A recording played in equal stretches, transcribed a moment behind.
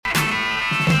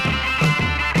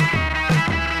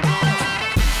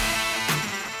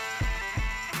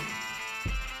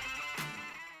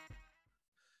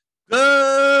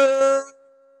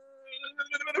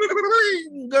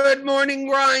morning,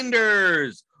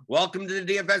 Grinders. Welcome to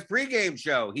the DFS pregame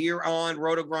show here on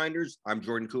Roto Grinders. I'm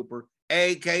Jordan Cooper,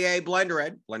 a.k.a.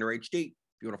 Blenderhead, Blender HD, if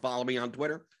you want to follow me on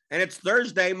Twitter. And it's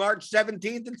Thursday, March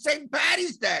 17th, and St.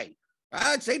 Patty's Day.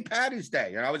 It's St. Patty's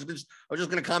Day. And I was just going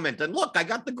to comment. And look, I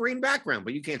got the green background,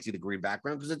 but you can't see the green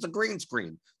background because it's a green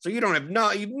screen. So you have no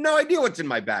idea what's in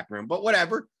my background. But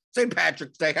whatever. St.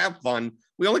 Patrick's Day. Have fun.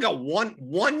 We only got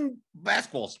one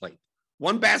basketball slate,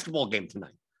 one basketball game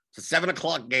tonight. It's a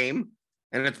 7:00 game,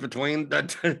 and it's between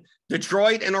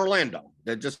Detroit and Orlando.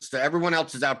 Everyone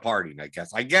else is out partying,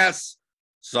 I guess.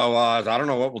 So I don't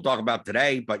know what we'll talk about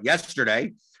today, but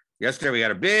yesterday we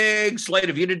had a big slate.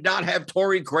 If you did not have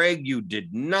Torrey Craig, you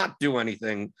did not do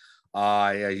anything.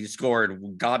 He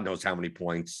scored God knows how many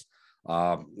points.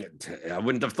 I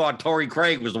wouldn't have thought Torrey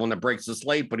Craig was the one that breaks the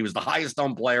slate, but he was the highest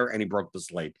owned player, and he broke the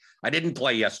slate. I didn't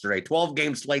play yesterday.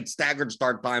 12-game slate, staggered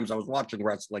start times. I was watching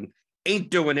wrestling.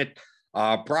 Ain't doing it.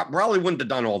 Probably wouldn't have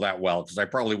done all that well because I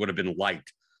probably would have been light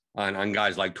on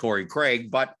guys like Torrey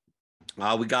Craig. But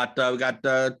we got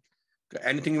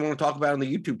anything you want to talk about on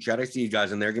the YouTube chat? I see you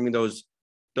guys in there. Give me those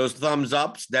thumbs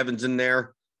ups. Devin's in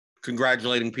there,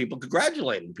 congratulating people.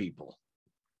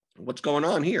 What's going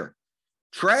on here?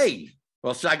 Trey.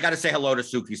 Well, so I got to say hello to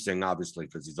Suki Singh, obviously,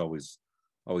 because he's always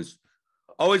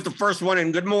the first one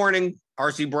in. Good morning,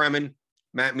 RC Bremen,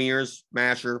 Matt Mears,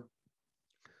 Masher.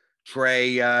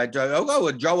 Trey,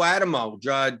 Joe Adamo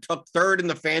took third in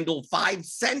the FanDuel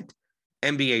 5-cent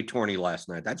NBA tourney last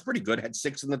night. That's pretty good. Had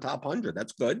 6 in the top 100.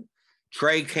 That's good.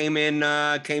 Trey came in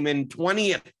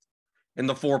 20th in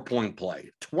the 4-point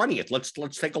play. 20th. Let's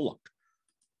take a look.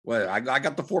 Well, I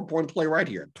got the 4-point play right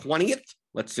here. 20th.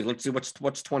 Let's see what's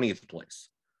 20th place.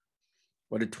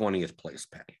 What did 20th place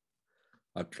pay?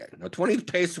 Okay, now 20th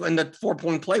place in the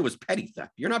 4-point play was petty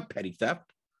theft. You're not petty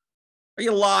theft. Are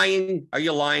you lying?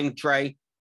 Trey?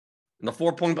 In the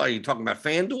 4-point play, are you talking about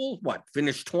FanDuel? What?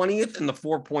 Finished 20th in the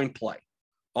 4-point play.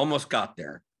 Almost got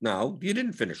there. No, you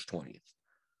didn't finish 20th.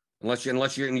 Unless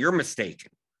you're mistaken.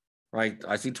 Right?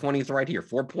 I see 20th right here.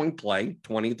 4-point play.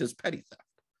 20th is petty theft.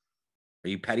 Are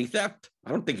you petty theft?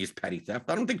 I don't think he's petty theft.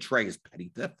 I don't think Trey is petty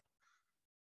theft.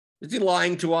 Is he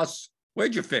lying to us?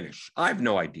 Where'd you finish? I have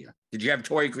no idea. Did you have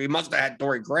Torrey Craig? You must have had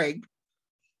Torrey Craig.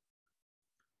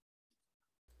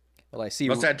 Well, I see.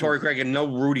 Must have had Torrey Craig and no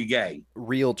Rudy Gay.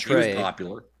 Real Trey. He was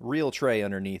popular. Real Trey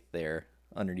underneath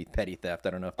petty theft. I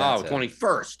don't know if that's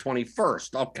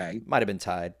 21st. Okay. Might have been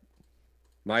tied.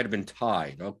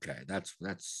 Okay. That's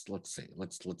let's see.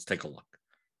 Let's take a look.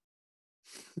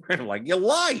 I'm like, you're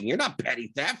lying. You're not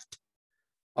petty theft.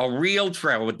 A real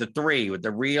Trey with the 3, with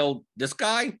the real, this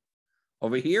guy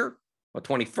over here,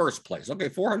 21st place. Okay,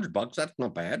 $400. That's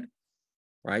not bad.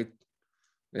 Right?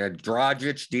 We had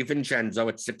Dragic, DiVincenzo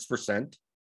at 6%.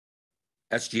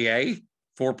 SGA,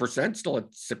 4%, still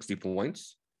at 60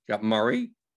 points. Got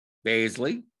Murray,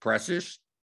 Baisley, Precious,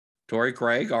 Torrey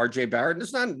Craig, RJ Barrett.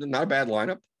 It's not a bad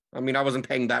lineup. I mean, I wasn't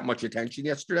paying that much attention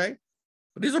yesterday.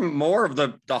 But these are more of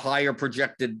the higher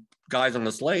projected guys on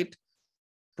the slate.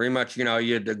 Pretty much, you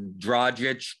had the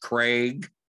Dragic, Craig,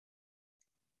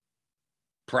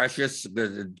 Precious,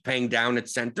 paying down at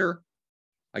center,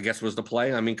 I guess was the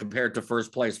play. I mean, compared to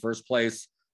first place,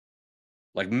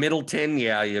 like Middleton,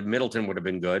 Middleton would have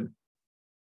been good.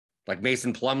 Like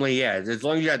Mason Plumlee, as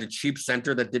long as you had a cheap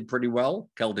center that did pretty well.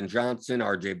 Keldon Johnson,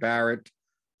 RJ Barrett,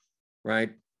 right?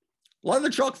 A lot of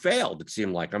the chalk failed, it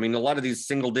seemed like. I mean, a lot of these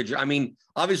single digit,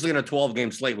 obviously in a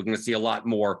 12-game slate, we're going to see a lot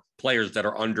more players that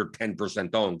are under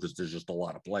 10% owned because there's just a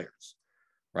lot of players,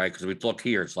 right? Because we look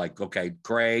here, it's like, okay,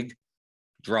 Craig,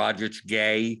 Dragic,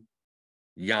 Gay,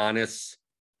 Giannis,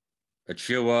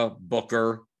 Achua,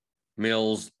 Booker,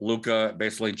 Mills, Luka,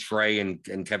 basically Trey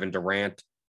and Kevin Durant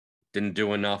didn't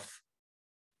do enough.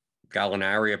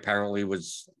 Gallinari apparently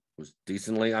was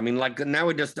decently. I mean, like now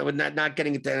we're just not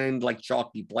getting into any like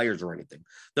chalky players or anything.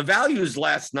 The values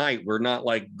last night were not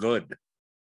like good,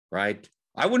 right?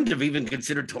 I wouldn't have even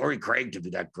considered Torrey Craig to be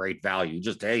that great value.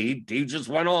 Just, hey, he just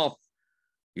went off.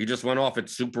 He just went off at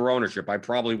super ownership. I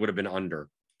probably would have been under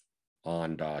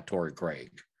on Torrey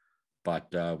Craig.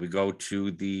 But we go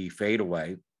to the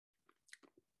fadeaway.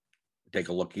 Take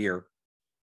a look here.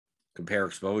 Compare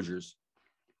exposures.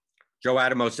 Joe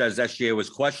Adamo says SGA was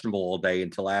questionable all day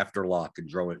until after lock and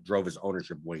drove his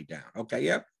ownership way down. Okay,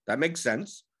 yeah, that makes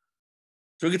sense.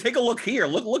 So we can take a look here.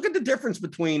 Look at the difference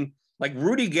between, like,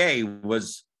 Rudy Gay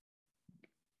was,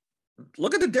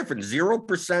 look at the difference,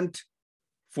 0%,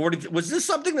 40. Was this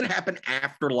something that happened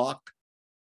after lock?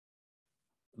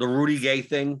 The Rudy Gay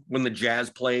thing when the Jazz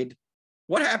played?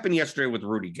 What happened yesterday with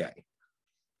Rudy Gay?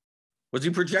 Was he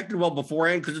projected well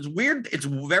beforehand? Because it's weird. It's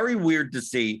very weird to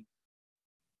see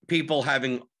people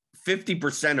having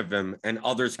 50% of him and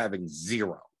others having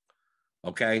 0.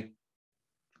 Okay.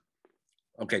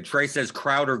 Okay. Trey says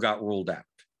Crowder got ruled out.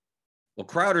 Well,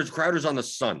 Crowder's on the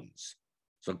Suns.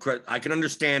 So I can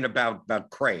understand about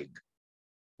Craig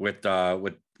with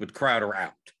Crowder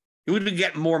out. He would be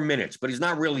getting more minutes, but he's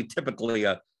not really typically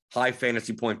a high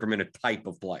fantasy point per minute type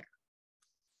of player.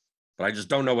 But I just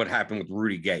don't know what happened with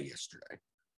Rudy Gay yesterday.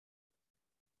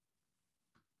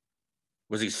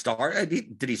 Was he start?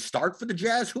 Did he start for the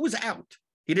Jazz? Who was out?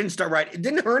 He didn't start, right?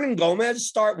 Didn't Hernan Gomez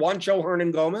start? Juancho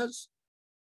Hernan Gomez?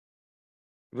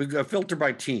 We go filter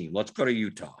by team. Let's go to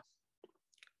Utah.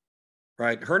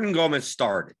 Right? Hernan Gomez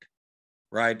started,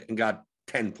 right? And got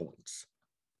 10 points.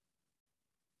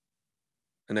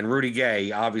 And then Rudy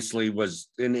Gay obviously was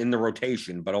in the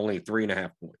rotation, but only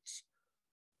 3.5 points.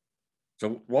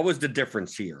 So what was the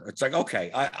difference here? It's like, okay,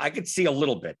 I could see a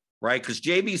little bit, right? Because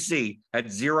JBC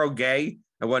had 0 Gay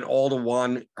and went all to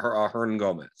 1 Hernan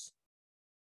Gomez.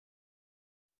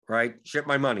 Right? Ship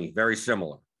my money, very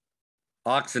similar.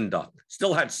 Oxenduck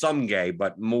still had some Gay,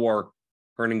 but more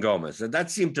Hernan Gomez. And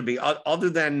that seemed to be, other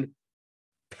than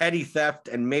petty theft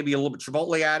and maybe a little bit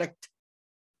Chipotle addict,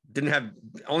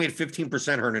 only had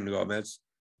 15% Hernan Gomez.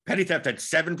 Petty theft had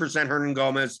 7% Hernan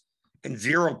Gomez and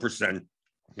 0%.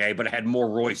 Okay, but it had more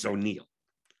Royce O'Neal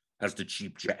as the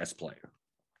cheap Jazz player.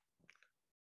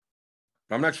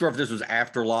 I'm not sure if this was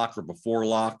after lock or before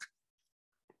lock.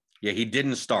 Yeah, he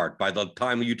didn't start. By the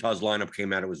time Utah's lineup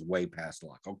came out, it was way past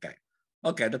lock.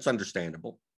 Okay, that's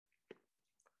understandable.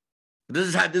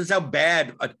 This is how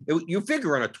bad you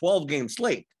figure on a 12-game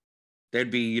slate.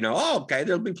 There'd be,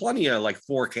 there'll be plenty of like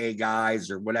 4K guys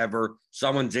or whatever.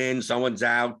 Someone's in, someone's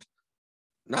out.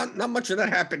 Not much of that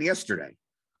happened yesterday.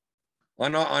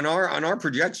 On our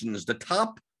projections, the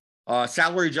top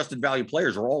salary adjusted value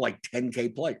players are all like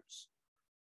 10K players.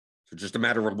 So just a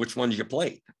matter of which ones you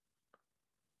played.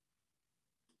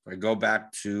 I go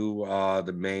back to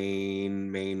the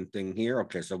main thing here.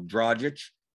 Okay, so Dragic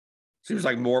seems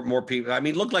like more people. I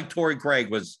mean, looked like Torrey Craig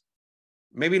was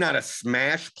maybe not a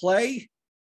smash play,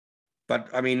 but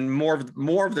I mean, more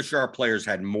of the sharp players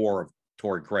had more of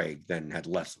Torrey Craig than had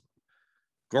less of him.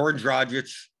 Goran Dragic,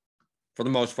 for the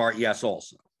most part, yes,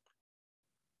 also.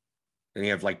 Then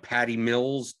you have like Patty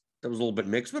Mills. That was a little bit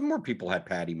mixed, but more people had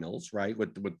Patty Mills, right?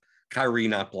 With Kyrie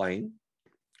not playing.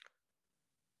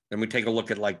 Then we take a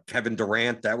look at like Kevin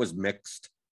Durant. That was mixed,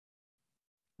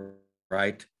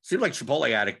 right? Seemed like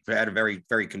Chipotle Addict had a very,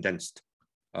 very condensed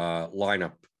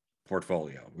lineup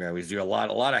portfolio. Yeah, he's doing a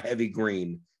lot of heavy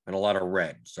green and a lot of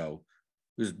red. So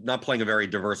he was not playing a very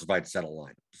diversified set of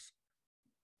lineups.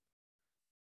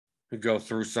 We go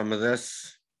through some of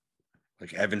this,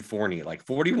 like Evan Fournier, like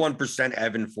 41%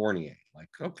 Evan Fournier. Like,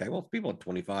 okay, well, people at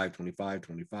 25.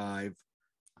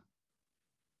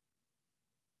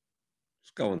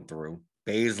 Just going through.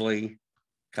 Baisley,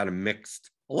 kind of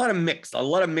mixed. A lot of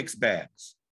mixed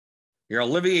bags. Your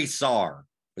Olivier Sarr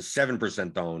was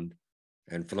 7% owned.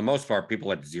 And for the most part, people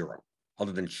had 0,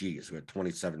 other than Cheese, who had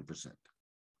 27%.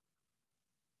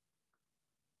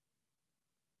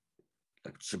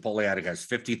 Like Chipotle Addict has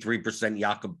 53%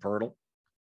 Jakob Pertl.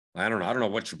 I don't know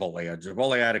what Chipotle had.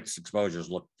 Chipotle Addict's exposures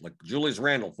look like Julius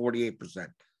Randle, 48%.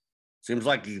 Seems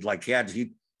like he had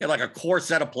like a core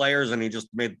set of players, and he just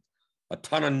made a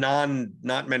ton of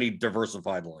not many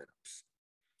diversified lineups.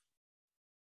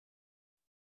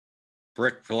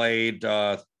 Brick played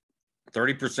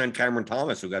 30% Cameron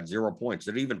Thomas, who got 0 points.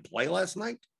 Did he even play last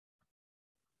night?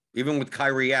 Even with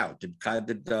Kyrie out, did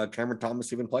Cameron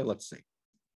Thomas even play? Let's see.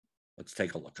 Let's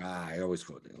take a look. I always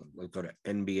go there. Let's go to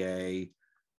NBA.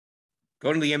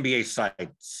 Going to the NBA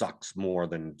site sucks more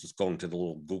than just going to the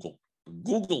little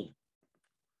Google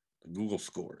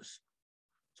scores.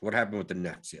 So what happened with the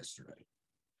Nets yesterday?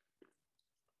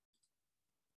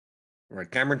 All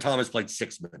right, Cameron Thomas played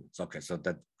 6 minutes. Okay, so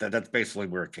that's basically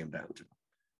where it came down to.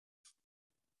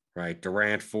 Right,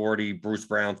 Durant 40, Bruce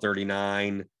Brown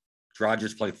 39,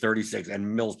 Dragic played 36,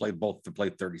 and Mills played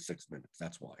 36 minutes.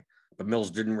 That's why. But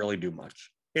Mills didn't really do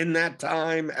much in that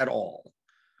time at all.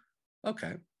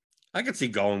 Okay, I could see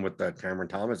going with the Cameron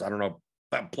Thomas. I don't know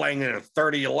about playing in a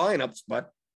 30 lineups,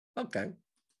 but okay,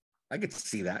 I could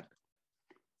see that.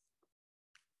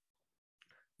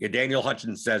 Yeah, Daniel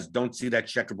Hutchins says, don't see that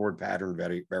checkerboard pattern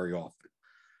very, very often.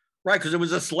 Right, because it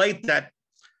was a slate that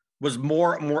was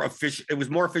more efficient. It was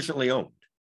more efficiently owned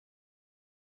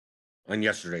on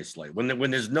yesterday's slate. When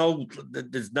there's no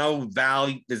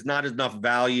value, there's not enough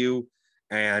value,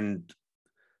 and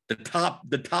the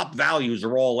top values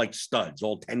are all like studs,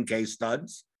 all 10K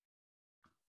studs.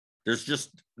 There's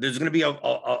going to be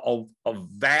a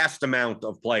vast amount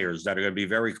of players that are going to be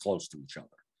very close to each other.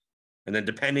 And then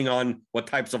depending on what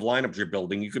types of lineups you're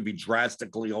building, you could be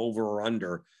drastically over or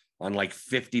under on like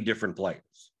 50 different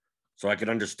players. So I could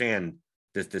understand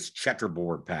this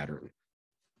checkerboard pattern,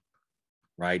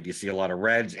 right? You see a lot of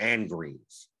reds and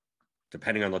greens,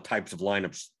 depending on the types of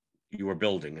lineups you are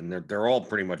building, and they're all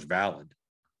pretty much valid.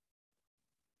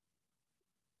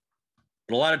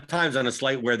 But a lot of times on a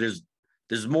slate where there's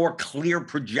more clear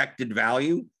projected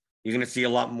value, you're going to see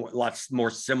lots more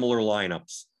similar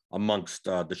lineups amongst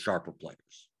the sharper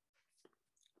players.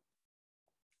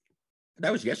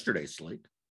 That was yesterday's slate.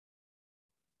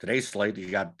 Today's slate, you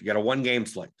got a 1-game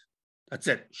slate. That's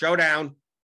it. Showdown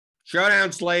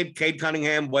slate. Cade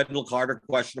Cunningham, Wendell Carter,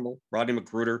 questionable. Rodney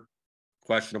McGruder,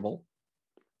 questionable.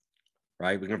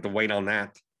 Right? We're gonna have to wait on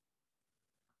that.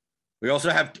 We also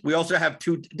have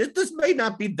two. This may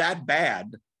not be that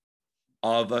bad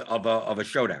of a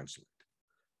showdown slate,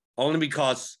 only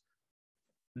because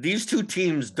these two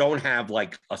teams don't have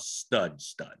like a stud,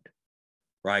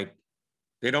 right?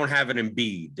 They don't have an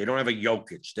Embiid. They don't have a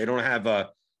Jokic. They don't have a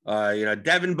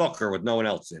Devin Booker with no one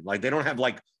else in. Like they don't have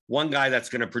like one guy that's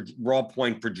going to raw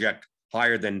point project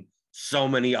higher than so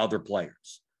many other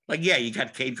players. Like, yeah, you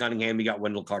got Cade Cunningham, you got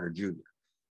Wendell Carter Jr.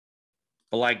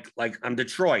 But like I'm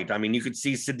Detroit. I mean, you could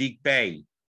see Sadiq Bey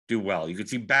do well. You could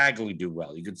see Bagley do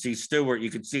well. You could see Stewart. You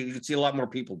could see a lot more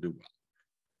people do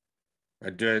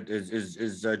well.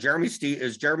 Is Jeremy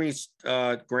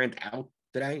Grant out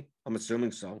today? I'm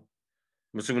assuming so.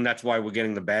 I'm assuming that's why we're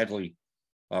getting the Bagley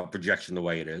projection the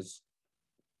way it is.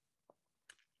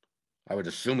 I would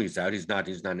assume he's out. He's not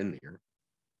in here.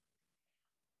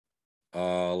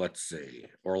 Let's see.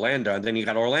 Orlando. And then you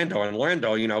got Orlando. And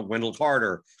Orlando, Wendell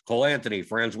Carter, Cole Anthony,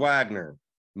 Franz Wagner,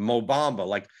 Mo Bamba.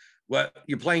 Like, what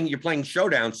you're playing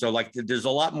showdown. So like there's a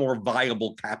lot more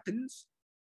viable captains.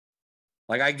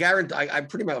 Like I guarantee I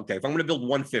pretty much okay. If I'm gonna build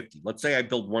 150, let's say I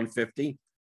build 150.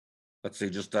 Let's see,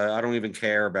 just I don't even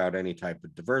care about any type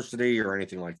of diversity or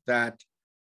anything like that.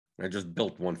 I just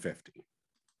built 150.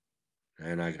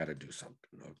 And I gotta do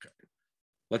something. Okay.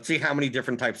 Let's see how many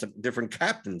different types of different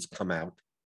captains come out.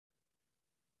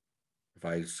 If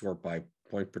I sort by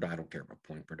point per dollar, I don't care about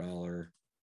point per dollar.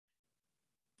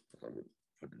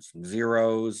 Put in some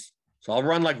zeros. So I'll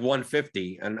run like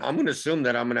 150, and I'm going to assume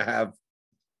that I'm going to have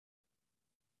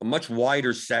a much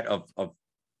wider set of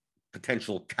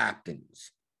potential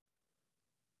captains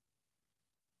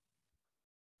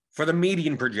for the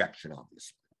median projection,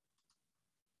 obviously.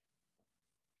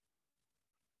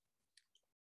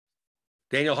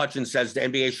 Daniel Hutchins says the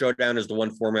NBA Showdown is the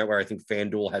one format where I think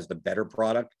FanDuel has the better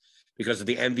product because of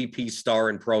the MVP, Star,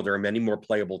 and Pro. There are many more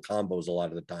playable combos a lot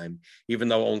of the time, even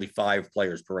though only 5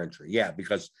 players per entry. Yeah,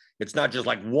 because it's not just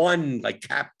like one like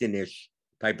captain-ish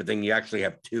type of thing. You actually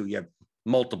have 2. You have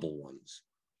multiple ones.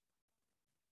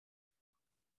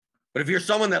 But if you're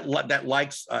someone that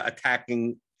likes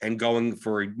attacking and going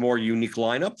for more unique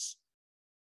lineups,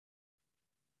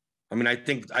 I mean, I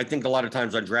think a lot of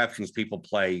times on DraftKings, people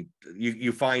play.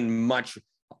 You find much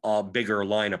bigger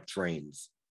lineup trains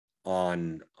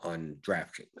on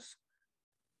DraftKings.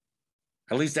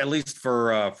 At least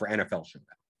for NFL Showdown.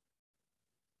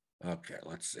 Okay,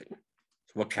 let's see.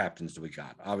 So what captains do we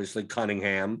got? Obviously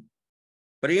Cunningham,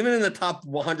 but even in the top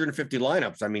 150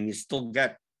 lineups, I mean, you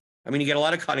get a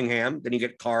lot of Cunningham. Then you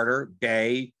get Carter,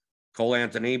 Bey, Cole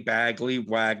Anthony, Bagley,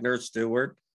 Wagner,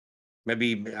 Stewart.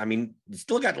 Maybe, I mean, you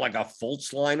still got like a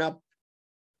Fultz lineup.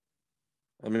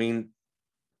 I mean,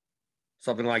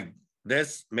 something like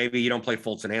this. Maybe you don't play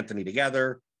Fultz and Anthony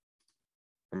together.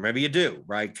 Or maybe you do,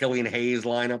 right? Killian Hayes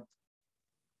lineup.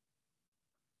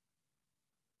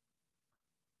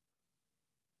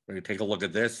 Maybe take a look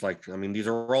at this. Like, I mean, these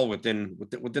are all within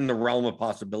the realm of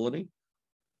possibility.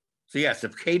 So yes,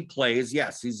 if Cade plays,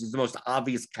 yes, he's the most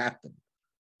obvious captain.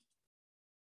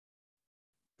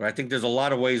 But I think there's a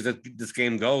lot of ways that this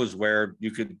game goes where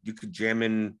you could jam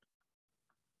in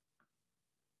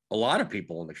a lot of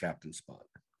people in the captain spot.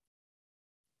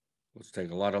 Let's take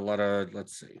a lot of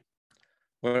let's see.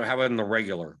 Well, how about in the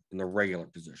regular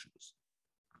positions?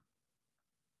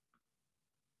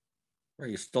 Right,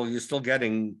 you're still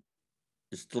getting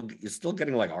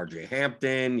like RJ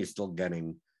Hampton, you're still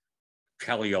getting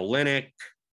Kelly Olynyk,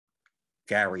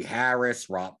 Gary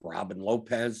Harris, Robin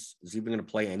Lopez. Is he even going to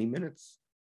play any minutes?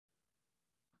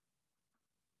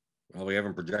 Well, we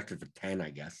haven't projected for 10,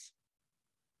 I guess.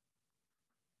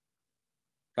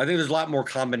 I think there's a lot more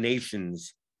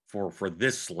combinations for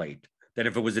this slate than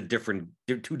if it was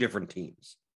two different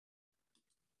teams.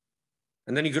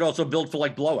 And then you could also build for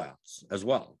like blowouts as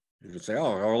well. You could say,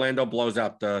 oh, Orlando blows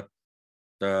out the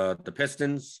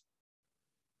Pistons.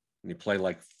 And you play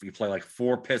like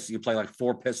 4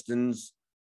 Pistons.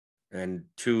 and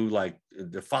two, like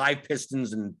the 5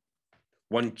 Pistons and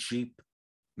 1 cheap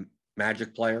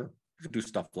Magic player. You could do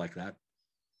stuff like that.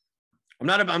 I'm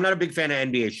not a big fan of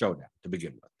NBA Showdown to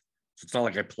begin with. So it's not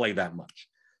like I play that much.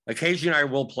 Occasionally I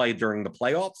will play during the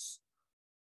playoffs.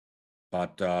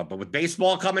 But with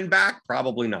baseball coming back,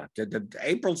 probably not.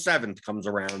 April 7th comes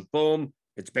around, boom,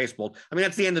 it's baseball. I mean,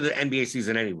 that's the end of the NBA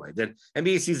season anyway. The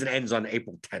NBA season ends on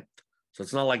April 10th. So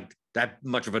it's not like that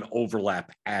much of an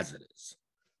overlap as it is.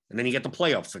 And then you get the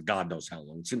playoffs for God knows how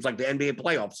long. It seems like the NBA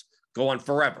playoffs go on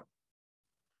forever.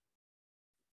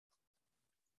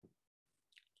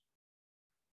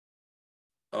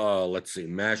 Let's see.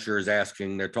 Masher is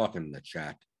asking, they're talking in the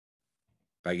chat.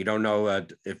 But you don't know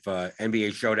if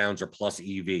NBA Showdowns are plus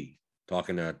EV.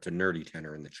 Talking to Nerdy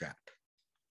Tenor in the chat.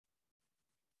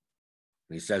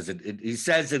 And he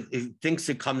says he thinks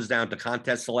it comes down to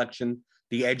contest selection.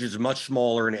 The edge is much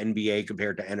smaller in NBA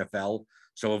compared to NFL.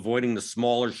 So avoiding the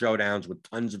smaller showdowns with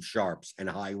tons of sharps and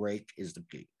high rake is the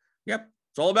key. Yep.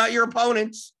 It's all about your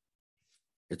opponents.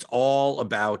 It's all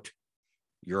about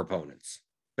your opponents.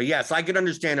 But yes, I could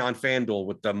understand on FanDuel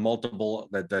with the multiple,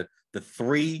 the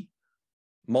 3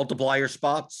 multiplier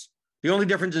spots. The only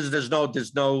difference is there's no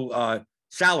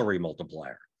salary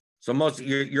multiplier. So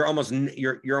you're almost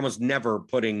never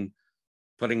putting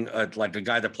like a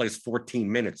guy that plays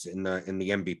 14 minutes in the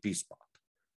MVP spot.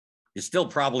 You're still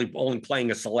probably only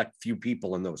playing a select few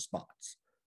people in those spots.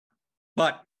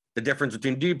 But the difference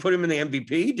between, do you put him in the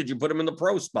MVP? Did you put him in the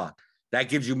pro spot? That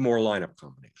gives you more lineup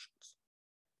combinations.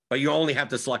 But you only have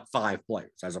to select 5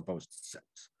 players as opposed to 6.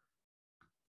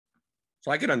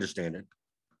 So I could understand it.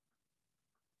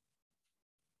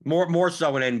 More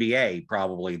so in NBA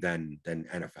probably than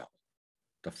NFL,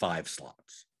 the 5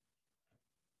 slots.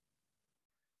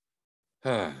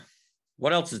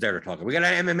 What else is there to talk about? We got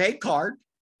an MMA card.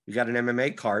 We got an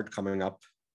MMA card coming up.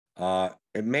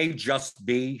 It may just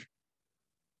be.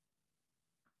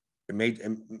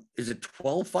 Is it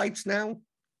 12 fights now?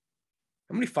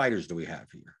 How many fighters do we have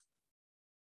here?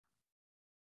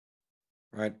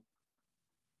 Right.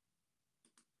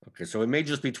 Okay, so it may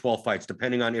just be 12 fights,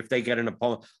 depending on if they get an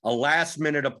opponent, a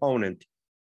last-minute opponent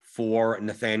for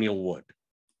Nathaniel Wood,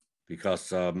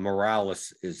 because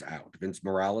Morales is out. Vince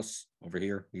Morales over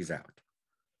here, he's out.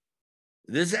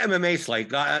 This MMA slate,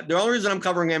 the only reason I'm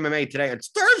covering MMA today, it's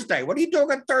Thursday. What are you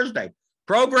doing on Thursday?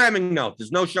 Programming note,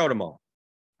 there's no show tomorrow.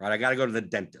 Right, I got to go to the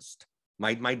dentist.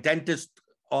 My dentist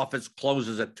office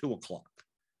closes at 2:00.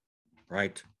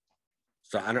 Right.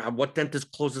 So I don't know what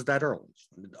dentist closes that early.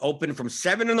 Open from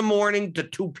 7 in the morning to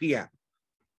 2 p.m.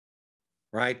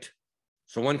 Right.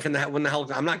 So when the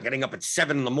hell? I'm not getting up at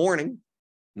 7 in the morning.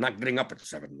 I'm not getting up at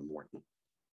 7 in the morning.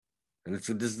 And this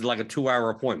is like a 2-hour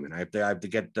appointment. I have to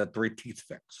get the 3 teeth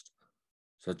fixed.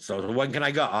 So when can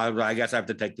I go? I guess I have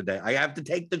to take the day. I have to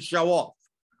take the show off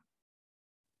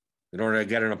in order to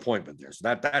get an appointment there.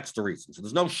 So that's the reason. So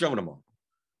there's no show tomorrow.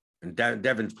 And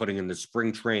Devin's putting in the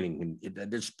spring training.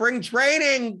 And the spring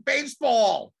training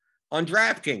baseball on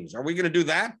DraftKings. Are we going to do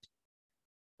that?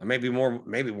 Or maybe more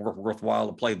worthwhile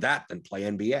to play that than play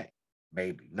NBA.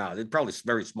 Maybe. No, it's probably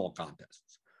very small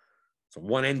contests. So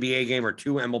 1 NBA game or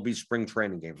 2 MLB spring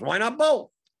training games. Why not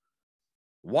both?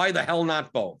 Why the hell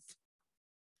not both?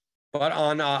 But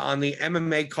on the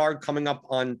MMA card coming up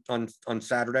on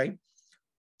Saturday,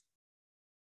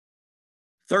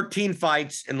 13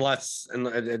 fights in less,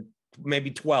 and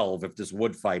maybe 12 if this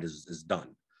Wood fight is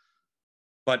done.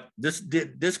 But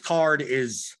this card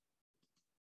is,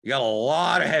 you got a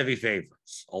lot of heavy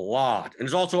favorites, a lot, and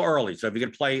it's also early. So if you're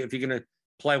gonna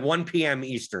play 1 p.m.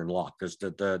 Eastern lock, because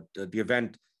the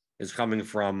event is coming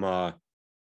from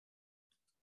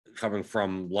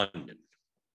London.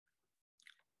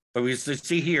 But we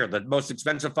see here the most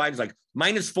expensive fight is like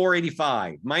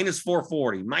 -485,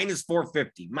 -440,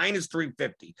 -450,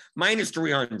 -350,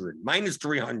 -300,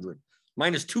 -300,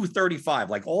 -235.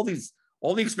 Like all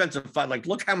the expensive fights. Like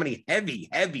look how many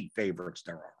heavy favorites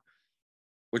there are,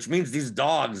 which means these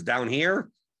dogs down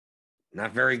here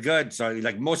not very good. So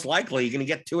like most likely you're going to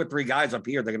get 2 or 3 guys up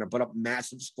here. They're going to put up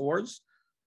massive scores.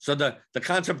 So the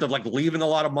concept of like leaving a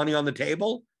lot of money on the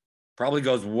table probably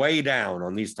goes way down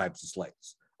on these types of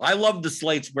slates. I love the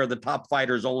slates where the top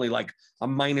fighter is only like a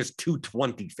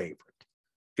 -220 favorite.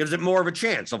 Gives it more of a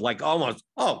chance of like almost,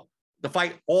 all the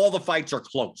fights are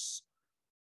close.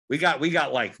 We got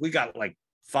like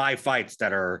 5 fights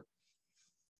that are,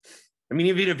 I mean,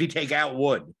 even if you take out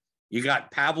Wood, you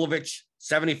got Pavlovich,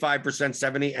 75%,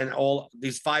 70, and all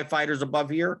these 5 fighters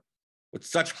above here with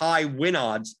such high win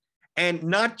odds, and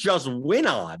not just win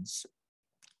odds.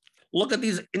 Look at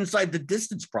these inside the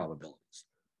distance probabilities.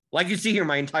 Like you see here,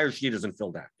 my entire sheet isn't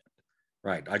filled out yet.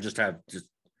 Right. I just have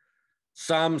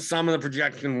Some of the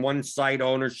projection, one site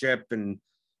ownership, and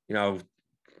you know,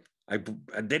 they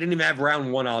didn't even have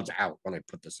round one odds out when I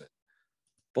put this in.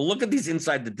 But look at these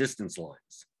inside the distance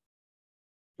lines.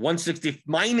 160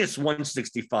 minus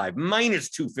 165, minus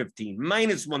 215,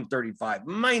 minus 135,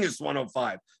 minus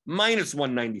 105, minus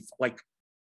 190. Like,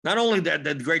 not only that,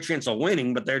 the great chance of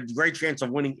winning, but there's a great chance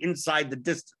of winning inside the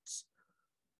distance,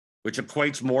 which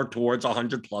equates more towards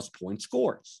 100 plus point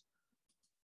scores.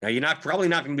 Now, you're probably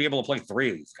not going to be able to play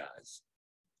three of these guys.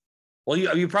 Well,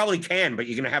 you probably can, but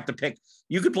you're going to have to pick.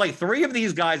 You could play three of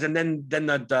these guys and then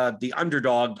the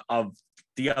underdog of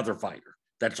the other fighter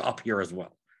that's up here as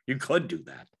well. You could do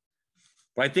that.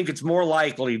 But I think it's more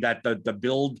likely that the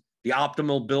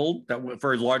optimal build that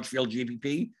for a large field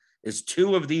GPP is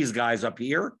two of these guys up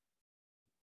here.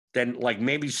 Then like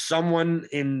maybe someone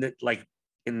in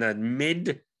the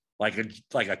mid, like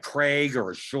a Craig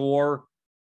or a Shore.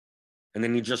 And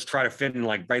then you just try to fit in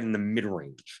like right in the mid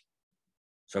range.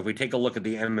 So if we take a look at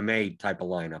the MMA type of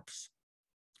lineups,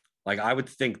 like I would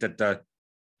think that the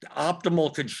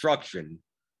optimal construction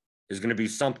is going to be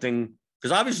something,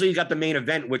 because obviously you got the main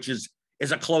event, which is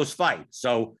a close fight.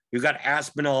 So you got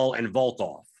Aspinall and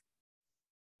Volkov,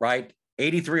 right?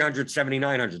 8,300,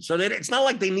 7,900. So it's not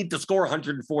like they need to score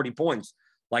 140 points,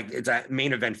 like it's a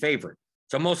main event favorite.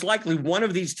 So most likely one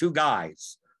of these two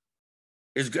guys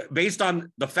is based on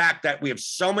the fact that we have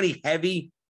so many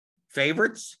heavy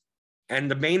favorites and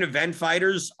the main event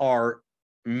fighters are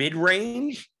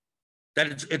mid-range,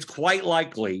 that it's quite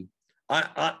likely.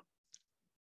 I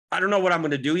don't know what I'm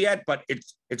going to do yet, but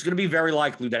it's going to be very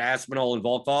likely that Aspinall and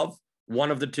Volkov, one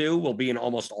of the two, will be in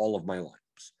almost all of my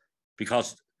lineups.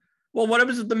 Because, well, what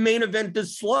if the main event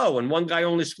is slow and one guy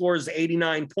only scores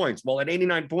 89 points? Well, at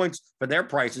 89 points for their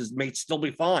prices may still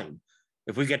be fine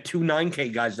if we get two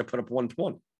 9K guys to put up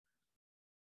 120.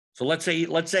 So let's say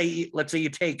you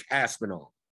take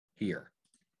Aspinall here,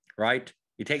 right?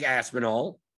 You take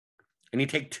Aspinall and you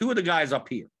take two of the guys up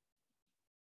here.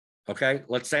 Okay,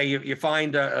 let's say you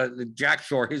find Jack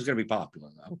Shore. He's going to be popular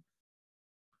though,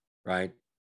 right?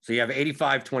 So you have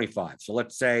 85-25. So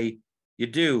let's say you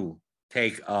do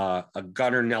take a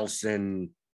Gunnar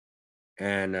Nelson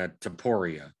and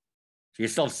Taporia. So you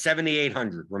still have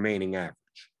 7,800 remaining average,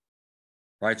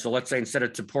 right? So let's say instead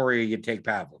of Taporia, you take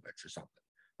Pavlovich or something,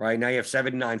 right? Now you have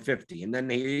 7,950, and then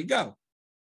here you go.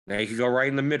 Now you can go right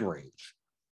in the mid range,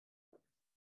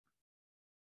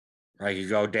 right? You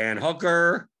go Dan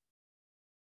Hooker.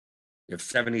 You have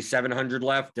 7,700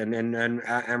 left, and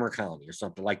Amirkhani or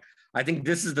something. Like, I think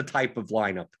this is the type of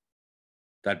lineup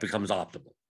that becomes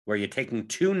optimal, where you're taking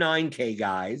two 9K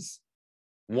guys,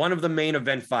 one of the main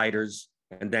event fighters,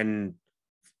 and then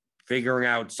figuring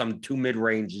out some two mid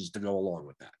ranges to go along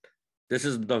with that.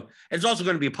 It's also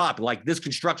going to be popular. Like, this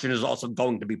construction is also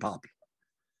going to be popular.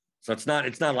 So it's not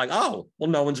like, oh, well,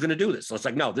 no one's going to do this. So it's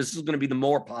like, no, this is going to be the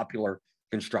more popular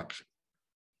construction.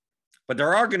 But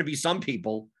there are going to be some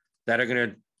people that are going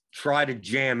to try to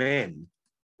jam in,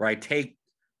 right? Take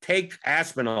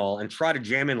Aspinall and try to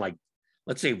jam in, like,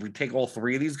 let's say we take all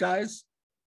three of these guys,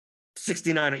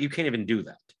 69, you can't even do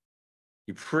that.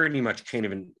 You pretty much can't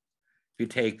even, if you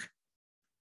take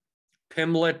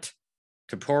Pimlet,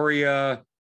 Taporia,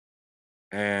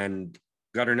 and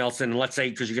Gunnar Nelson, let's say,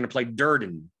 because you're going to play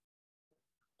Durden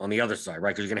on the other side,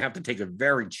 right? Because you're going to have to take a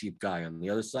very cheap guy on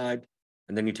the other side,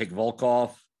 and then you take Volkov,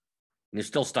 and you're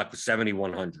still stuck with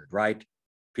 7,100, right?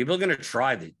 People are going to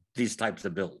try these types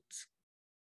of builds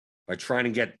by trying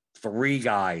to get three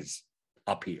guys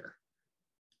up here.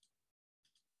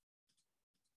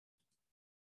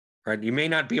 Right? You may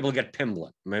not be able to get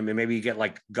Pimlet. Maybe you get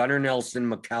like Gunnar Nelson,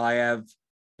 Makayev,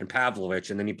 and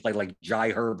Pavlovich, and then you play like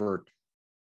Jai Herbert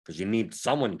because you need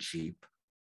someone cheap,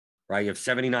 right? You have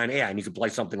 79, yeah, and you could play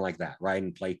something like that, right?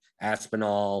 And play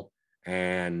Aspinall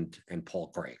and Paul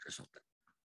Craig or something.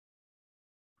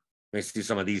 May see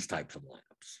some of these types of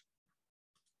lineups.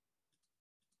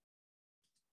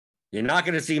 You're not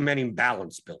going to see many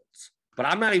balanced builds, but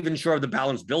I'm not even sure if the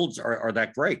balanced builds are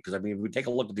that great, because I mean, if we take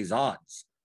a look at these odds,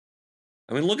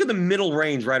 I mean, look at the middle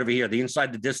range right over here, the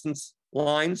inside the distance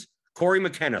lines. Corey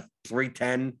McKenna,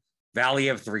 310,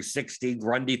 Valiev, 360,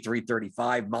 Grundy,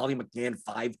 335, Molly McCann,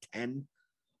 510,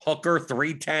 Hooker,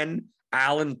 310,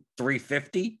 Allen,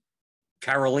 350,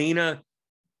 Carolina,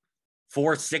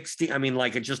 460. I mean,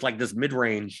 like, it's just like this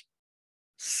mid-range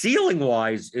ceiling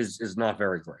wise is not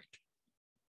very great.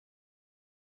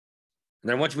 And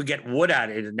then once we get Wood at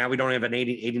it, now we don't have an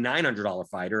 $8,900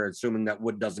 fighter, assuming that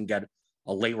Wood doesn't get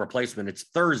a late replacement. It's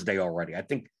Thursday already. I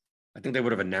think they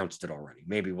would have announced it already.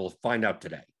 Maybe we'll find out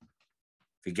today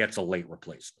if he gets a late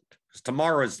replacement, because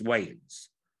tomorrow is weigh-ins.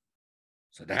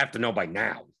 So they have to know by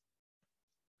now.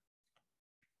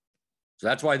 So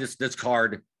that's why this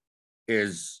card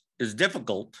is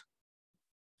difficult.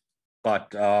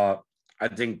 But I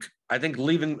think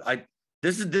leaving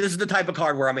this is the type of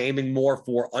card where I'm aiming more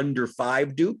for under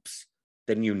 5 dupes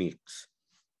than uniques.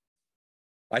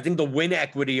 I think the win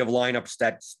equity of lineups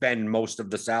that spend most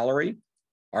of the salary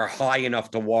are high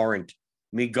enough to warrant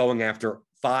me going after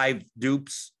 5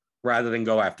 dupes rather than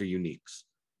go after uniques.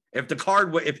 If the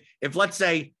card, if let's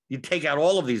say you take out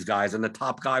all of these guys and the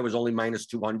top guy was only minus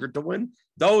 200 to win,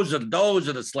 those are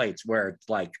the slates where it's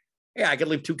like, yeah, I could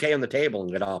leave 2K on the table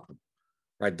and get off them,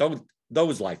 right?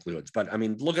 Those likelihoods. But I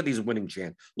mean, look at these winning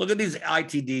chance. Look at these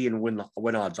ITD and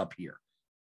win odds up here.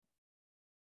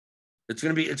 It's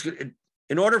going to be,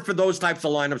 in order for those types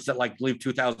of lineups that like leave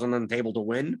 2,000 on the table to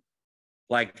win,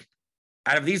 like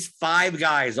out of these 5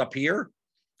 guys up here,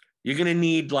 you're going to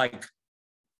need like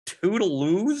 2 to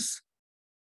lose.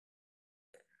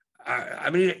 I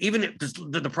mean, even if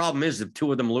the problem is if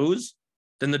 2 of them lose,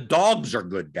 then the dogs are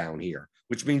good down here,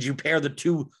 which means you pair the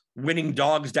 2 winning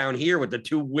dogs down here with the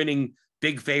 2 winning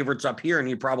big favorites up here, and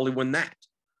you probably win that.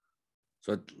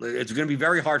 So it's going to be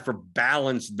very hard for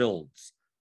balanced builds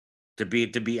to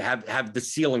have the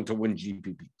ceiling to win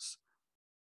GPPs.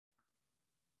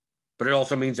 But it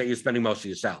also means that you're spending most of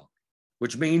your salary,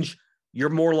 which means you're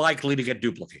more likely to get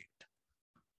duplicated.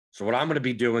 So what I'm going to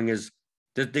be doing is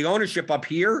the ownership up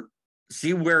here,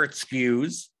 see where it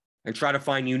skews and try to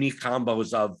find unique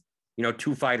combos of,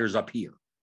 2 fighters up here,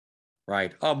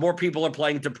 right? Oh, more people are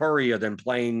playing Tapuria than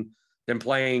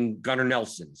playing Gunnar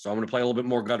Nelson. So I'm going to play a little bit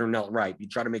more Gunnar Nelson, right? You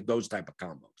try to make those type of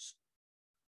combos,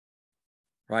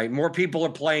 right? More people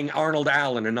are playing Arnold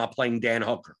Allen and not playing Dan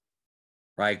Hooker,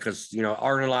 right? Because,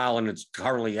 Arnold Allen is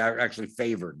currently actually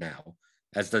favored now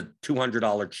as the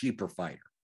 $200 cheaper fighter.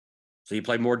 So you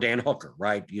play more Dan Hooker,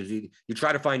 right? You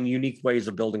try to find unique ways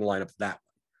of building lineups that way.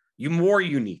 You more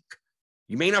unique.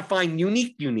 You may not find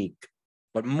unique,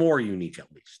 but more unique at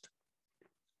least.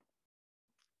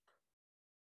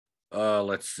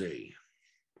 Let's see.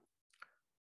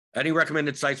 Any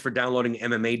recommended sites for downloading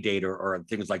MMA data or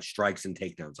things like strikes and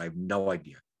takedowns? I have no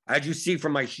idea. As you see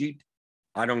from my sheet,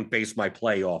 I don't base my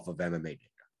play off of MMA data.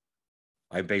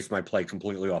 I base my play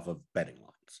completely off of betting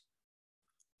lines.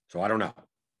 So I don't know.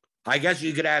 I guess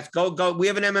you could ask, go. We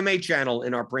have an MMA channel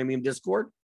in our premium Discord.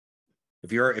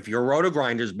 If you're a Roto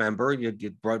Grinders member, you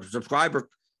subscriber.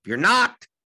 If you're not,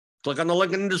 click on the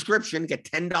link in the description, get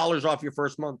 $10 off your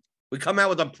first month. We come out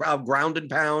with a ground and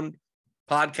pound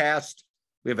podcast.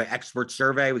 We have an expert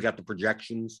survey. We got the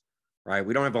projections, right?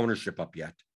 We don't have ownership up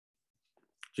yet.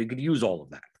 So you could use all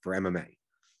of that for MMA.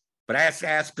 But ask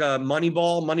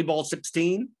Moneyball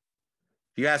 16.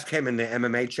 If you ask him in the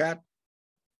MMA chat,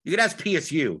 you could ask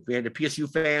PSU. We had the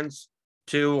PSU fans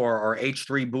too, or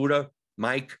H3 Buddha,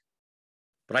 Mike.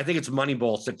 But I think it's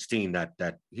Moneyball 16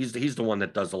 that he's the one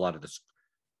that does a lot of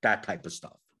that type of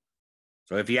stuff.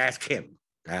 So if you ask him,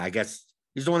 I guess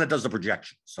he's the one that does the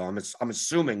projections. So I'm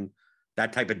assuming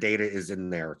that type of data is in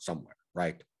there somewhere,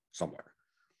 right? Somewhere.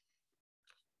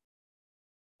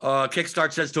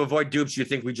 Kickstart says to avoid dupes, you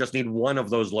think we just need one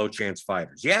of those low chance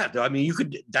fighters. Yeah, I mean, you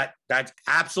could that's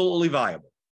absolutely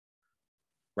viable.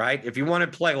 Right? If you want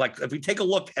to play, like if we take a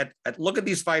look at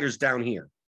these fighters down here.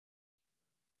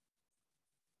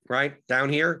 Right? Down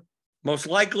here, most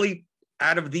likely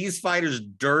out of these fighters,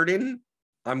 Durden,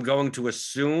 I'm going to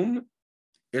assume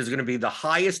is going to be the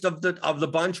highest of the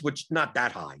bunch, which not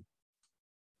that high.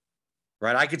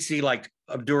 Right? I could see like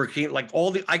Abdurakhim, like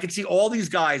I could see all these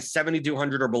guys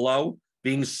 7,200 or below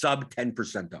being sub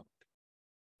 10% owned.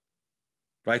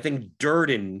 But I think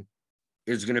Durden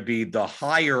is going to be the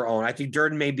higher owned. I think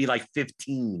Durden may be like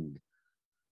 15,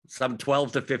 some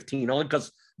 12 to 15, only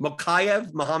because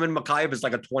Mohamed Mokaev is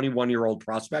like a 21-year-old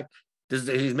prospect.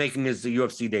 He's making his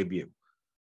UFC debut.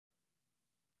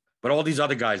 But all these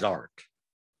other guys aren't.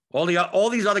 All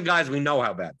these other guys, we know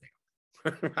how bad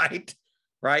they are,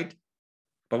 right?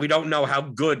 But we don't know how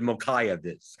good Mokaev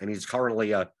is. And he's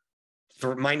currently a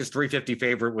minus 350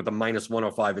 favorite with a minus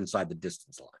 105 inside the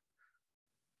distance line.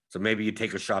 So maybe you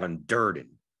take a shot on Durden.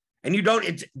 And you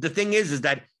don't, the thing is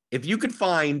that if you could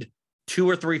find 2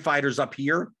 or 3 fighters up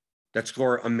here that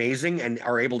score amazing and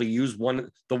are able to use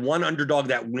the one underdog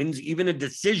that wins even a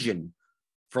decision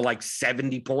for like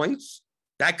 70 points,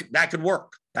 that could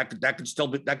work. That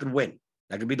could win.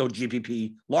 That could be those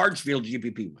GPP, large field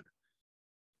GPP winner.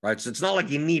 Right. So it's not like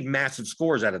you need massive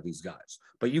scores out of these guys,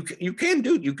 but you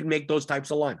can make those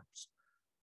types of lineups.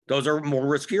 Those are more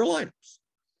riskier lineups.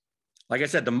 Like I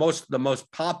said, the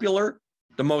most popular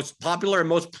and most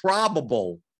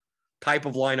probable type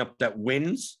of lineup that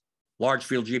wins large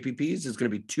field GPPs is going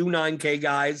to be 2 9K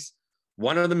guys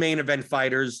one of the main event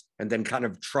fighters, and then kind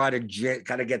of try to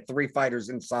kind of get 3 fighters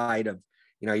inside of,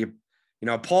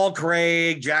 Paul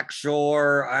Craig, Jack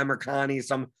Shore, Amir Khani,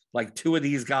 some like 2 of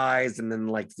these guys, and then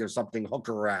like there's something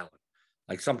Hooker Allen,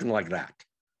 like something like that.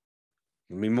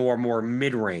 I mean, more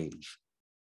mid-range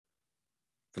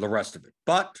for the rest of it.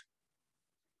 But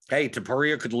hey,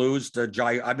 Topuria could lose to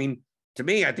Jai. I mean, to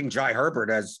me, I think Jai Herbert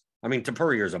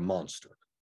Topuria is a monster.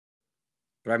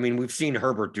 But I mean, we've seen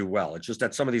Herbert do well. It's just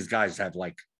that some of these guys have,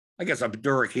 like, I guess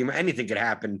Abdurakhimov. Anything could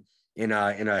happen in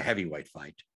a heavyweight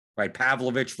fight, right?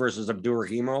 Pavlovich versus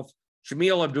Abdurakhimov.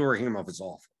 Shamil Abdurakhimov is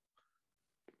awful.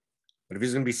 But if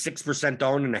he's going to be 6%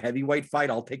 owned in a heavyweight fight,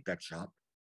 I'll take that shot.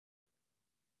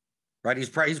 Right? He's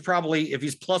probably, if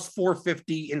he's plus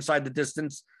 450 inside the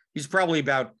distance, he's probably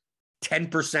about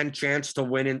 10% chance to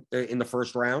win in the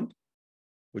first round,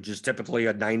 which is typically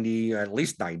a 90, at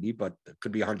least 90, but it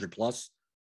could be 100 plus.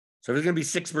 So if he's going to be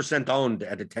 6% owned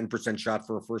at a 10% shot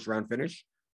for a first round finish,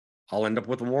 I'll end up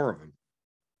with more of him,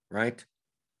 right?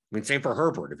 I mean, same for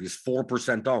Herbert. If he's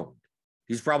 4% owned,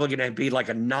 he's probably going to be like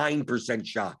a 9%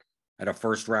 shot at a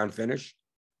first round finish.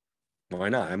 Why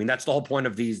not? I mean, that's the whole point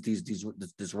of this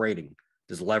rating,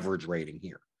 this leverage rating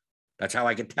here. That's how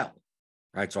I can tell,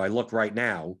 right? So I look right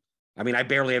now. I mean, I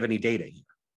barely have any data here.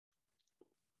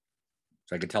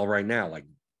 So I can tell right now, like,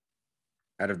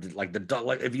 out of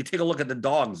if you take a look at the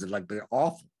dogs, they're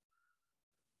awful.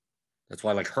 That's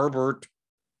why, like, Herbert,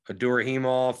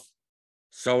 Abdurakhimov,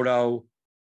 Soto,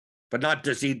 but not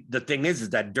to see. The thing is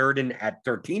that Durden at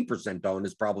 13% owned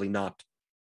is probably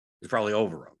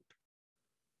over owned.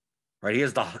 Right, he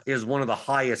is one of the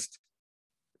highest.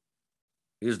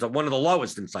 He's one of the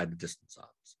lowest inside the distance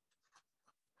odds.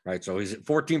 Right, so he's at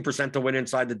 14% to win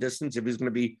inside the distance. If he's going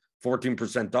to be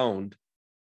 14% owned,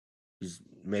 he's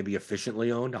maybe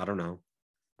efficiently owned. I don't know.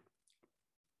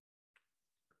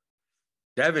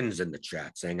 Devin's in the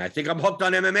chat saying, "I think I'm hooked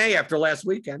on MMA after last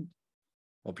weekend."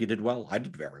 Hope you did well. I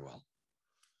did very well.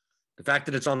 The fact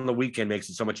that it's on the weekend makes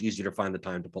it so much easier to find the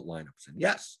time to put lineups in.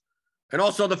 Yes, and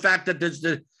also the fact that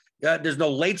there's no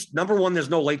late. Number one, there's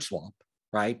no late swap,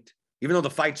 right? Even though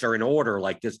the fights are in order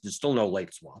like this, there's still no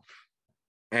late swap,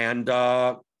 and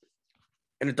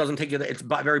it doesn't take you. It's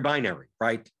very binary,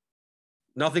 right?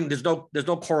 Nothing. There's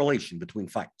no correlation between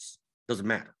fights. Doesn't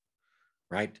matter,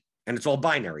 right? And it's all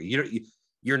binary. You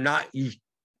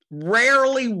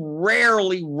rarely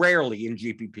in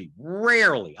GPP.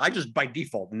 Rarely. I just by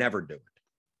default never do it.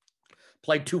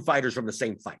 Play 2 fighters from the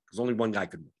same fight because only one guy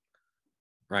could win,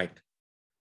 right?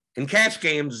 In cash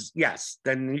games, yes.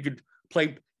 Then you could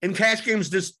play in cash games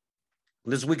this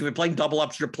week. If you're playing double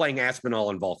ups, you're playing Aspinall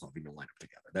and Volkov in your lineup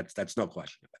together. That's no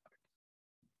question about it.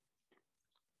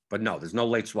 But no, there's no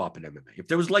late swap in MMA. If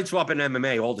there was late swap in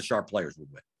MMA, all the sharp players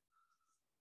would win.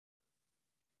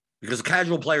 Because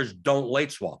casual players don't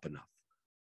late swap enough.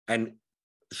 And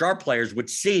sharp players would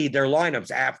see their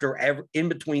lineups in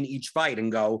between each fight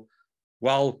and go,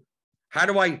 well, how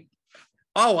do I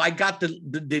got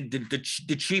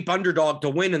the cheap underdog to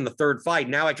win in the third fight.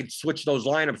 Now I could switch those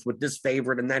lineups with this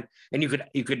favorite, and you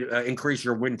could increase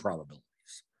your win probabilities.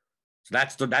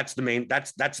 So that's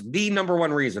the number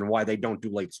one reason why they don't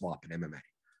do late swap in MMA.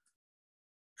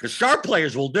 Because sharp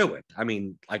players will do it. I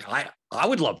mean, like I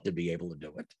would love to be able to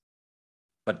do it,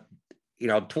 but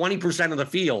 20% of the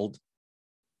field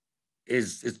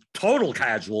is total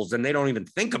casuals, and they don't even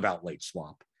think about late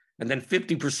swap. And then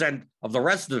 50% of the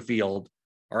rest of the field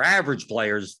are average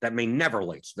players that may never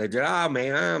late. So they say,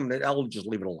 I'll just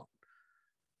leave it alone.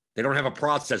 They don't have a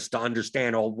process to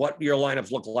understand what your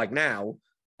lineups look like now,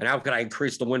 and how can I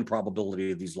increase the win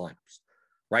probability of these lineups,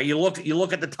 right? You look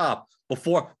at the top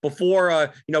before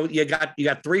you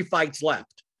got 3 fights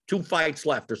left, 2 fights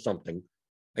left or something,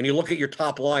 and you look at your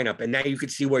top lineup, and now you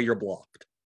could see where you're blocked,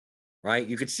 right?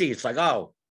 You could see it's like,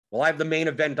 oh, well, I have the main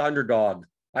event underdog,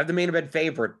 I have the main event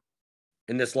favorite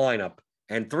in this lineup,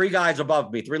 and 3 guys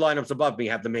above me, 3 lineups above me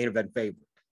have the main event favorite.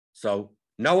 So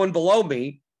no one below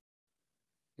me,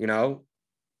 so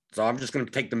I'm just going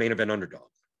to take the main event underdog,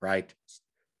 right?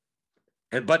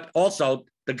 But also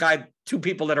the 2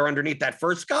 people that are underneath that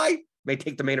first guy may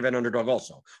take the main event underdog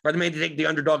also, or they may take the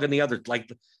underdog and the other. Like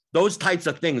those types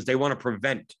of things they want to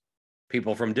prevent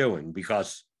people from doing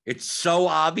because it's so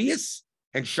obvious,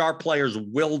 and sharp players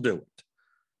will do it,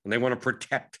 and they want to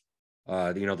protect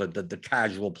the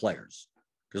casual players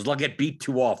because they'll get beat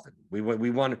too often. We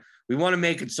want to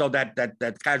make it so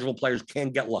that casual players can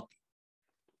get lucky.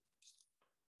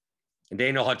 And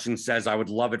Daniel Hutchins says, I would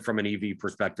love it from an EV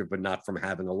perspective, but not from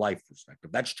having a life perspective.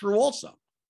 That's true also,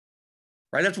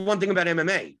 right? That's one thing about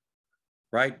MMA,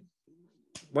 right?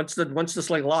 Once the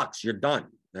slate locks, you're done.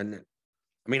 And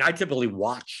I mean, I typically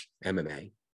watch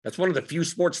MMA. That's one of the few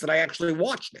sports that I actually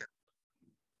watch now.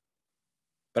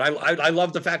 But I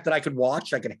love the fact that I could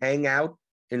watch. I could hang out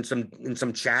in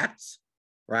some chats,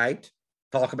 right?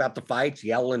 Talk about the fights,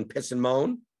 yell and piss and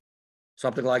moan,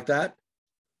 something like that,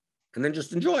 and then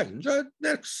just enjoy the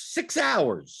next 6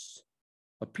 hours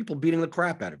of people beating the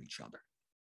crap out of each other.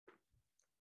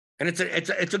 And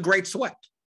it's a great sweat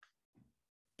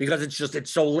because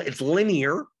it's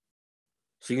linear.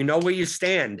 So you know where you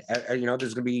stand. There's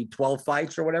going to be 12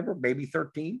 fights or whatever, maybe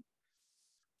 13.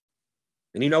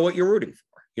 And you know what you're rooting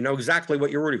for. You know exactly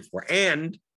what you're rooting for.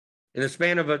 And in the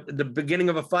span of the beginning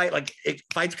of a fight,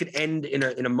 fights could end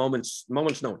in a moment's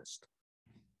notice.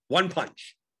 One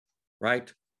punch,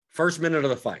 right? First minute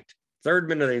of the fight. Third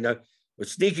minute, with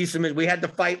sneaky submission. We had the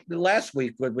fight last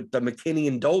week with the McKinney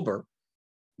and Dober.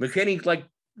 McKinney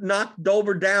knocked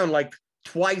Dober down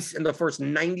twice in the first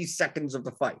 90 seconds of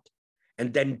the fight.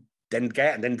 And then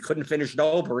couldn't finish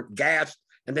Dober, gassed,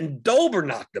 and then Dober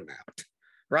knocked him out,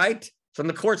 right? So in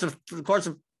the course of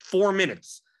 4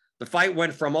 minutes, the fight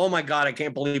went from, oh my God, I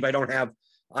can't believe I don't have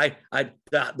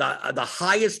the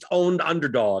highest owned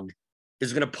underdog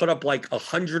is going to put up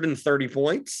 130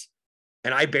 points,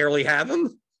 and I barely have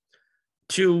him,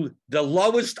 to the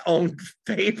lowest owned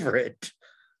favorite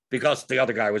because the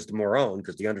other guy was the more owned,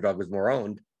 because the underdog was more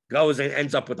owned, goes and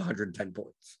ends up with 110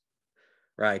 points.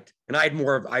 Right. And I had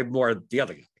more of the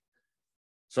other guy.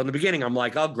 So in the beginning, I'm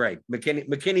like, oh, great.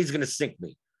 McKinney's going to sink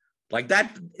me. Like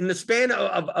that in the span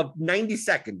of 90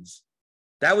 seconds.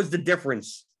 That was the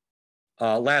difference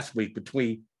last week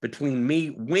between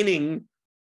me winning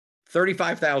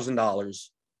 $35,000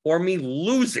 or me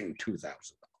losing $2,000.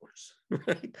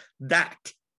 Right.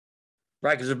 That.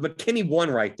 Right. Because if McKinney won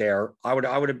right there, I would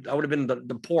have been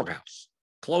the poorhouse.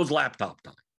 Closed laptop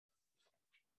time.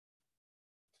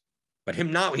 But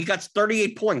him not, he got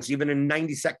 38 points even in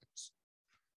 90 seconds.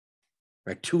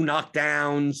 Right, 2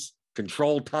 knockdowns,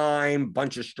 control time,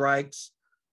 bunch of strikes.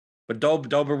 But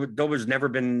Dober's never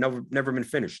been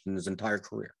finished in his entire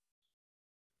career.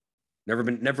 Never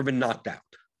been knocked out.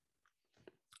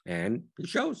 And it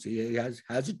shows he has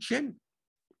a chin.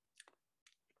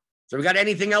 So we got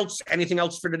anything else? Anything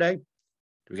else for today? Do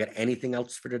we got anything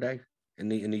else for today in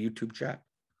the YouTube chat?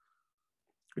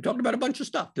 We talked about a bunch of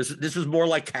stuff. This is more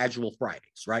like casual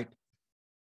Fridays, right?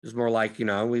 This is more like,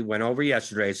 we went over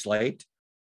yesterday's slate,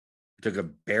 took a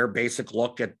bare basic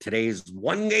look at today's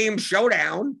 1-game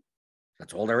showdown.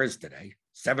 That's all there is today.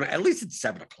 At least it's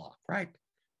 7 o'clock, right?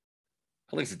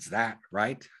 At least it's that,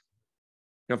 right? You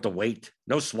don't have to wait.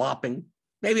 No swapping.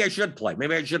 Maybe I should play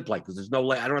because there's no,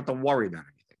 I don't have to worry about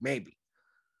anything. Maybe.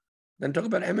 Then talk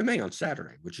about MMA on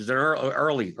Saturday, which is an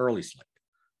early slate.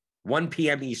 1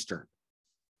 p.m. Eastern.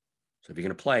 So if you're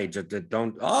going to play, just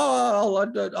don't,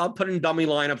 I'll put in dummy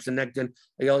lineups and then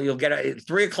you'll get it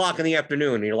 3 o'clock in the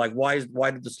afternoon. And you're like, why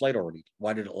did the slate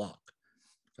why did it lock?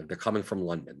 Like they're coming from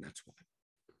London. That's why.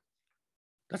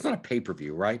 That's not a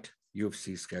pay-per-view, right?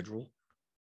 UFC schedule.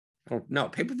 No,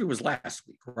 pay-per-view was last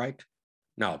week, right?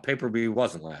 No, pay-per-view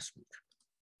wasn't last week,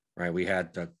 right? We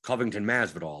had Covington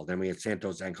Masvidal. Then we had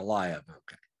Santos Ankalaev.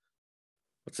 Okay.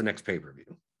 What's the next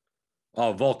pay-per-view?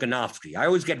 Oh, Volkanovski. I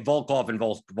always get Volkov and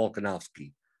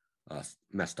Volkanovski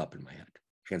messed up in my head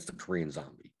against the Korean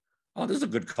Zombie. Oh, this is a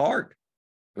good card.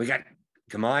 We got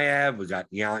Kamaev. We got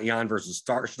Jan versus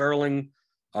Sterling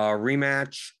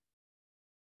rematch.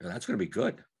 That's going to be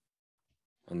good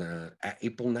on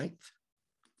April 9th.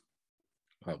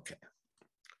 Okay.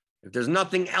 If there's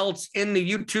nothing else in the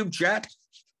YouTube chat,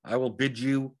 I will bid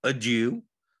you adieu.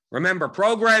 Remember,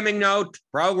 programming note,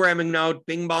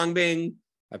 bing, bong, bing.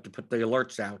 I have to put the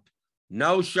alerts out.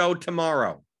 No show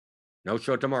tomorrow.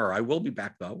 I will be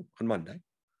back, though, on Monday.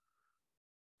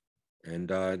 And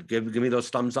give me those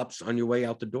thumbs ups on your way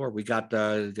out the door. We got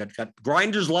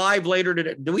Grinders Live later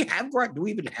today. Do we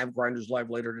even have Grinders Live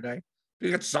later today? Do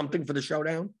we got something for the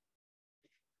showdown?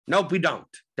 Nope, we don't.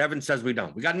 Devin says we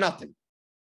don't. We got nothing.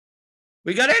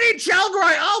 We got NHL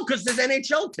grind. Oh, because there's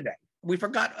NHL today. We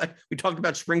forgot. We talked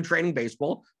about spring training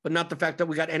baseball, but not the fact that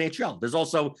we got NHL. There's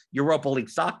also Europa League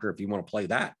soccer if you want to play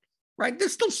that, right?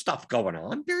 There's still stuff going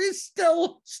on. There is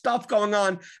still stuff going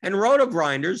on. And Roto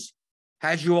Grinders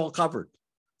has you all covered.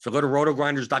 So go to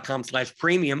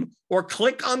rotogrinders.com/premium or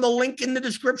click on the link in the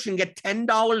description. Get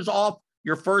 $10 off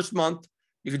your first month.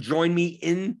 You can join me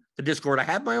in the Discord. I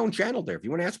have my own channel there. If you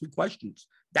want to ask me questions,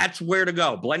 that's where to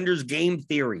go. Blender's Game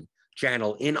Theory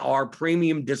channel in our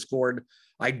premium Discord.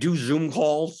 I do Zoom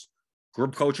calls,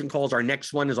 group coaching calls. Our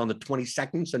next one is on the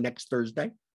 22nd, so next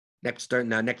Tuesday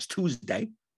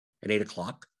at 8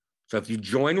 o'clock. So if you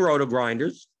join Roto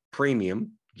Grinders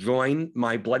Premium, join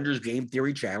my Blender's Game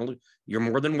Theory channel, You're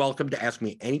more than welcome to ask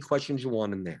me any questions you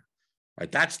want in there.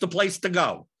 Right? That's the place to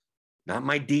go. Not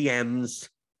my DMs,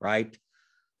 right?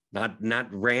 Not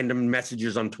random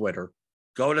messages on Twitter.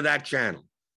 Go to that channel.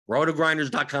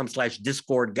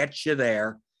 Rotogrinders.com/Discord gets you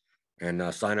there.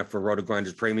 And sign up for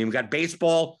Rotogrinders Premium. We got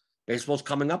baseball. Baseball's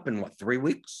coming up in 3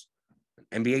 weeks?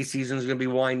 NBA season is going to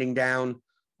be winding down.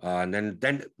 And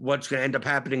then what's going to end up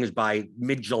happening is by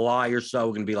mid-July or so,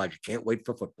 we're going to be like, I can't wait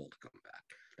for football to come back.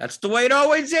 That's the way it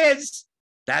always is.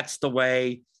 That's the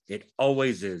way it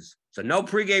always is. So no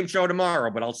pregame show tomorrow,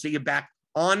 but I'll see you back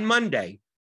on Monday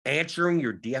answering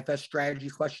your DFS strategy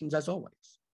questions as always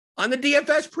on the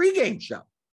DFS pregame show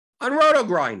on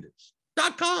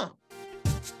rotogrinders.com.